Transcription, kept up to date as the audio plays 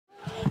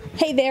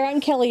Hey there, I'm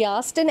Kelly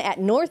Austin at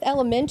North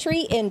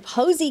Elementary in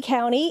Posey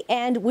County,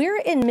 and we're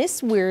in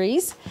Miss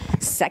Werry's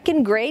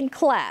second grade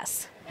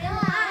class.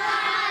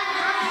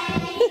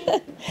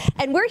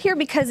 And we're here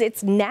because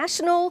it's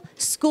National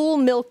School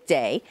Milk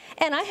Day,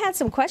 and I had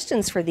some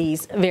questions for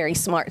these very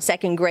smart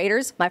second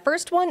graders. My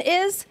first one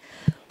is,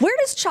 where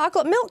does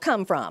chocolate milk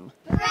come from?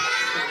 Brown cows!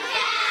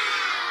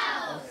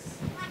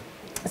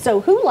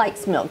 So who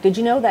likes milk? Did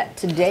you know that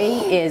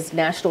today is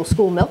National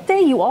School Milk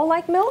Day? You all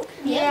like milk?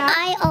 Yeah.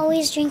 I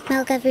always drink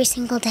milk every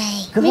single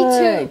day. Good, Me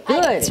too.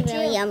 good. It's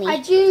really yummy.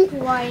 I drink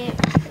white.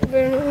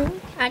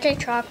 I drink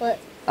chocolate.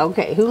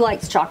 Okay, who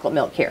likes chocolate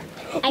milk here?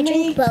 I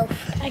drink both.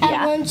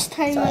 At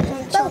lunchtime, I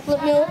drink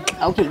chocolate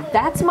milk. Okay,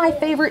 that's my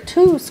favorite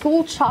too.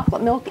 School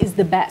chocolate milk is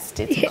the best.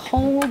 It's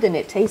cold and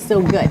it tastes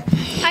so good.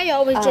 I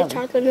always drink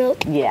chocolate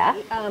milk. Yeah.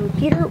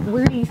 Peter,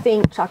 where do you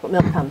think chocolate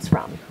milk comes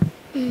from?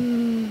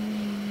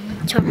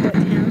 Chocolate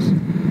cows.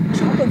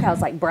 Chocolate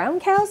cows, like brown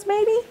cows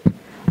maybe?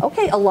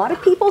 Okay, a lot of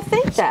people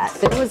think that.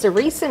 There was a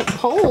recent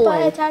poll. But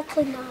And it's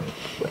actually not.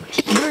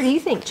 where do you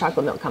think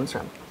chocolate milk comes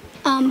from?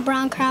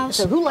 Brown cows.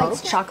 So who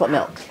likes chocolate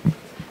milk?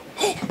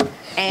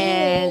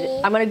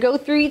 And I'm going to go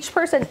through each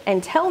person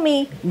and tell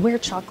me where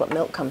chocolate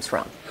milk comes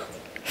from.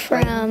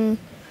 From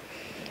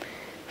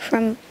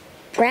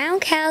brown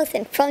cows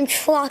and from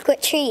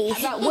chocolate trees.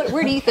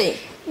 Where do you think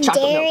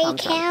chocolate Dairy milk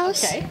comes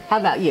cows. from? Okay. How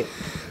about you?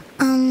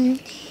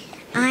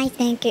 I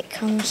think it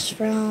comes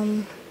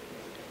from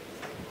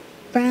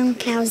brown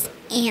cows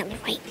and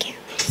white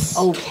cows.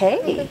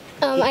 Okay.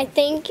 I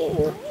think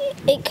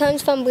it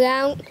comes from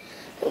the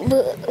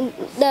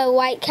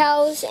white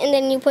cows, and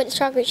then you put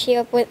chocolate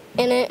syrup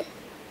in it.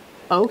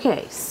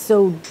 Okay,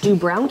 so do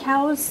brown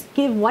cows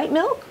give white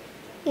milk?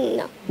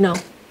 No. No.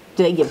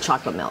 Do they give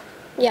chocolate milk?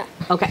 Yeah.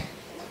 Okay.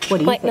 What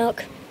do you White think?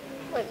 milk.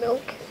 White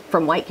milk.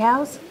 From white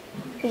cows?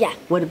 Yeah.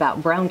 What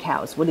about brown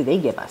cows? What do they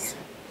give us?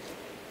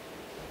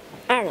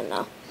 I don't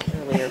know.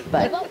 Earlier,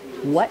 but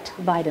what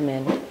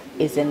vitamin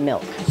is in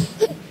milk?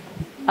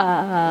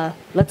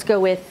 Let's go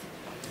with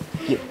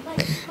you.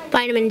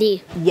 Vitamin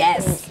D.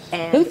 Yes.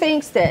 And who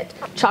thinks that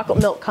chocolate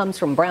milk comes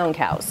from brown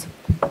cows?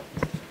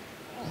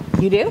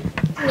 You do?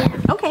 Yeah.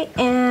 Okay,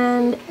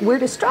 and where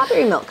does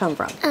strawberry milk come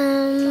from?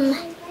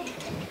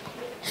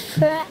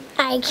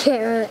 I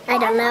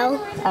don't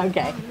know.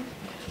 Okay.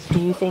 Do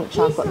you think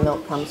chocolate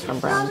milk comes from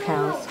brown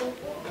cows?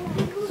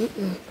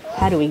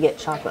 How do we get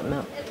chocolate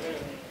milk?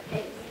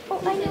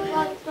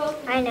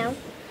 I know.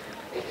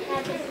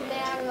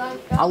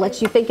 I'll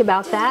let you think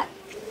about that.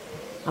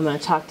 I'm going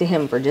to talk to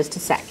him for just a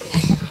sec.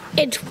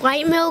 It's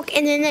white milk,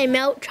 and then they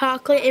melt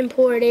chocolate and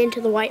pour it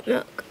into the white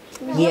milk.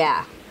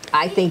 Yeah,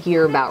 I think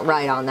you're about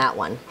right on that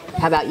one.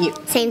 How about you?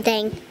 Same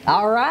thing.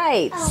 All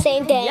right.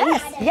 Same thing.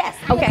 Yes.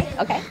 Okay.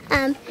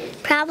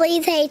 Probably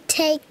they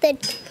take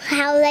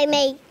how they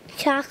make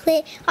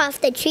chocolate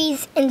off the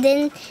trees, and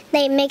then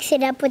they mix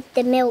it up with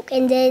the milk,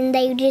 and then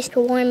they just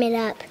warm it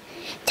up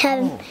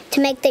to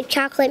make the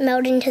chocolate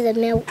melt into the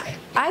milk.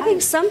 I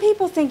think some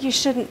people think you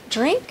shouldn't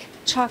drink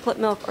chocolate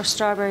milk or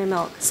strawberry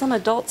milk. Some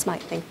adults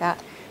might think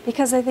that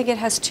because they think it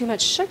has too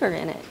much sugar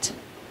in it.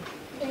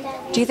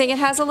 Do you think it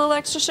has a little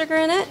extra sugar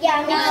in it?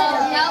 Yeah,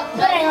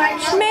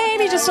 no.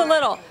 Maybe just a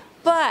little.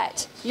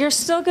 But you're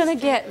still going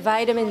to get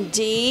vitamin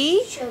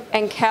D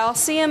and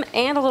calcium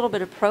and a little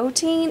bit of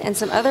protein and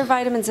some other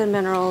vitamins and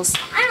minerals.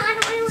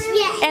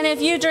 And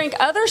if you drink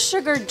other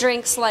sugared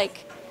drinks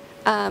like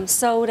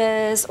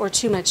sodas or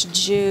too much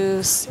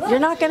juice, you're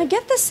not going to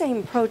get the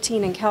same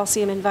protein and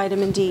calcium and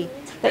vitamin D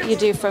that you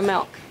do from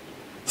milk.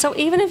 So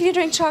even if you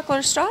drink chocolate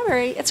or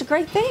strawberry, it's a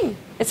great thing.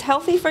 It's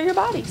healthy for your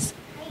bodies.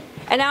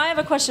 And now I have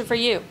a question for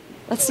you.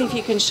 Let's see if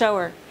you can show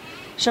her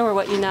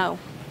what you know.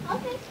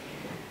 Okay.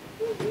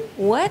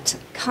 What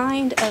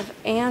kind of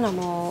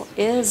animal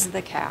is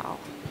the cow?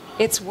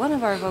 It's one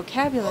of our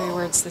vocabulary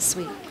words this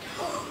week.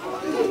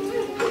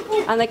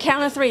 On the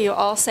count of 3, you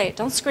all say it.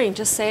 Don't scream,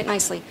 just say it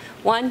nicely.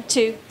 1,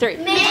 2, 3.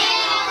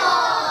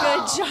 Mammal!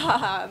 Good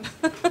job.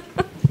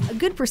 A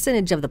good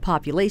percentage of the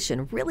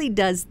population really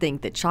does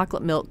think that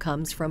chocolate milk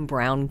comes from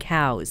brown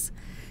cows.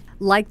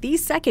 Like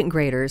these second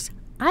graders,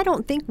 I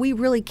don't think we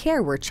really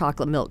care where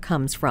chocolate milk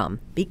comes from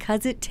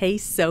because it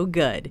tastes so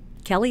good.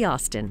 Kelly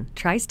Austin,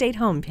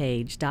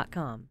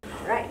 TriStateHomepage.com.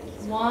 Right.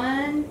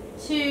 1,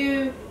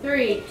 2,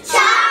 3.